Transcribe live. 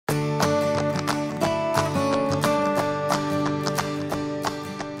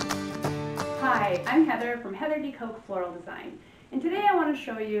Heather from Heather D. Koch Floral Design. And today I want to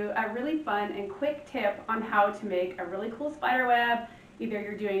show you a really fun and quick tip on how to make a really cool spider web. Either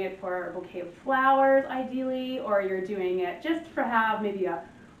you're doing it for a bouquet of flowers ideally, or you're doing it just for have maybe a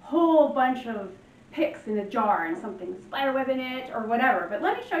whole bunch of picks in a jar and something spider web in it or whatever. But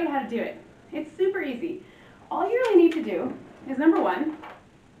let me show you how to do it. It's super easy. All you really need to do is, number one,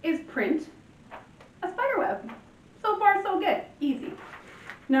 is print a spider web. So far so good, easy.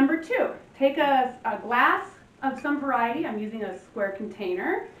 Number two, take a glass of some variety, I'm using a square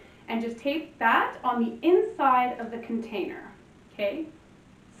container, and just tape that on the inside of the container, okay?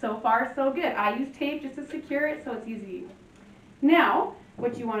 So far so good. I use tape just to secure it so it's easy. Now,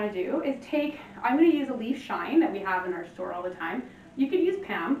 what you want to do is take, I'm going to use a leaf shine that we have in our store all the time. You could use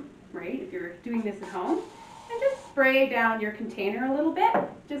Pam, right, if you're doing this at home, and just spray down your container a little bit.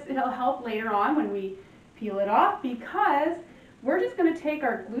 Just, it'll help later on when we peel it off, because we're just going to take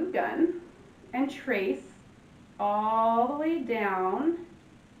our glue gun and trace all the way down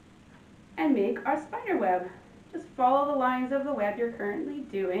and make our spider web. Just follow the lines of the web you're currently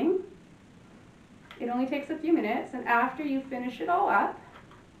doing. It only takes a few minutes, and after you finish it all up,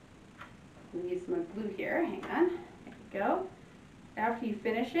 I'm going to use some glue here, hang on, there you go. After you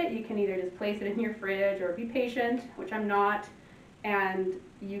finish it, you can either just place it in your fridge or be patient, which I'm not, and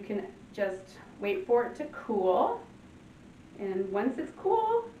you can just wait for it to cool. And once it's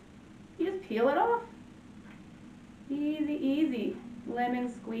cool, you just peel it off. Easy, easy, lemon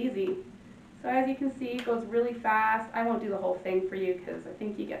squeezy. So as you can see, it goes really fast. I won't do the whole thing for you because I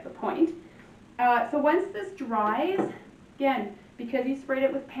think you get the point. So once this dries, again, because you sprayed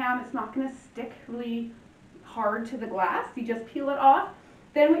it with Pam, it's not going to stick really hard to the glass. You just peel it off.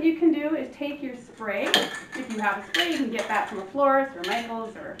 Then what you can do is take your spray. If you have a spray, you can get that from a florist or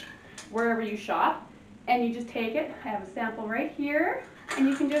Michael's or wherever you shop. And you just take it. I have a sample right here. And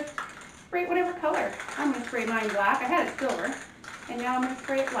you can just spray it whatever color. I'm going to spray mine black. I had it silver. And now I'm going to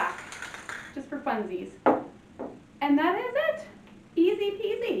spray it black. Just for funsies. And that is it. Easy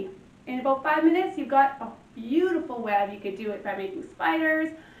peasy. In about 5 minutes, you've got a beautiful web. You could do it by making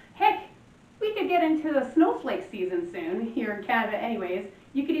spiders. Heck, we could get into the snowflake season soon here in Canada anyways.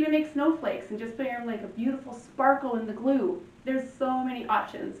 You could even make snowflakes and just put in like a beautiful sparkle in the glue. There's so many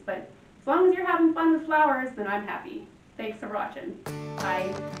options, but as long as you're having fun with flowers, then I'm happy. Thanks for watching.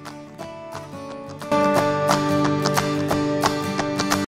 Bye.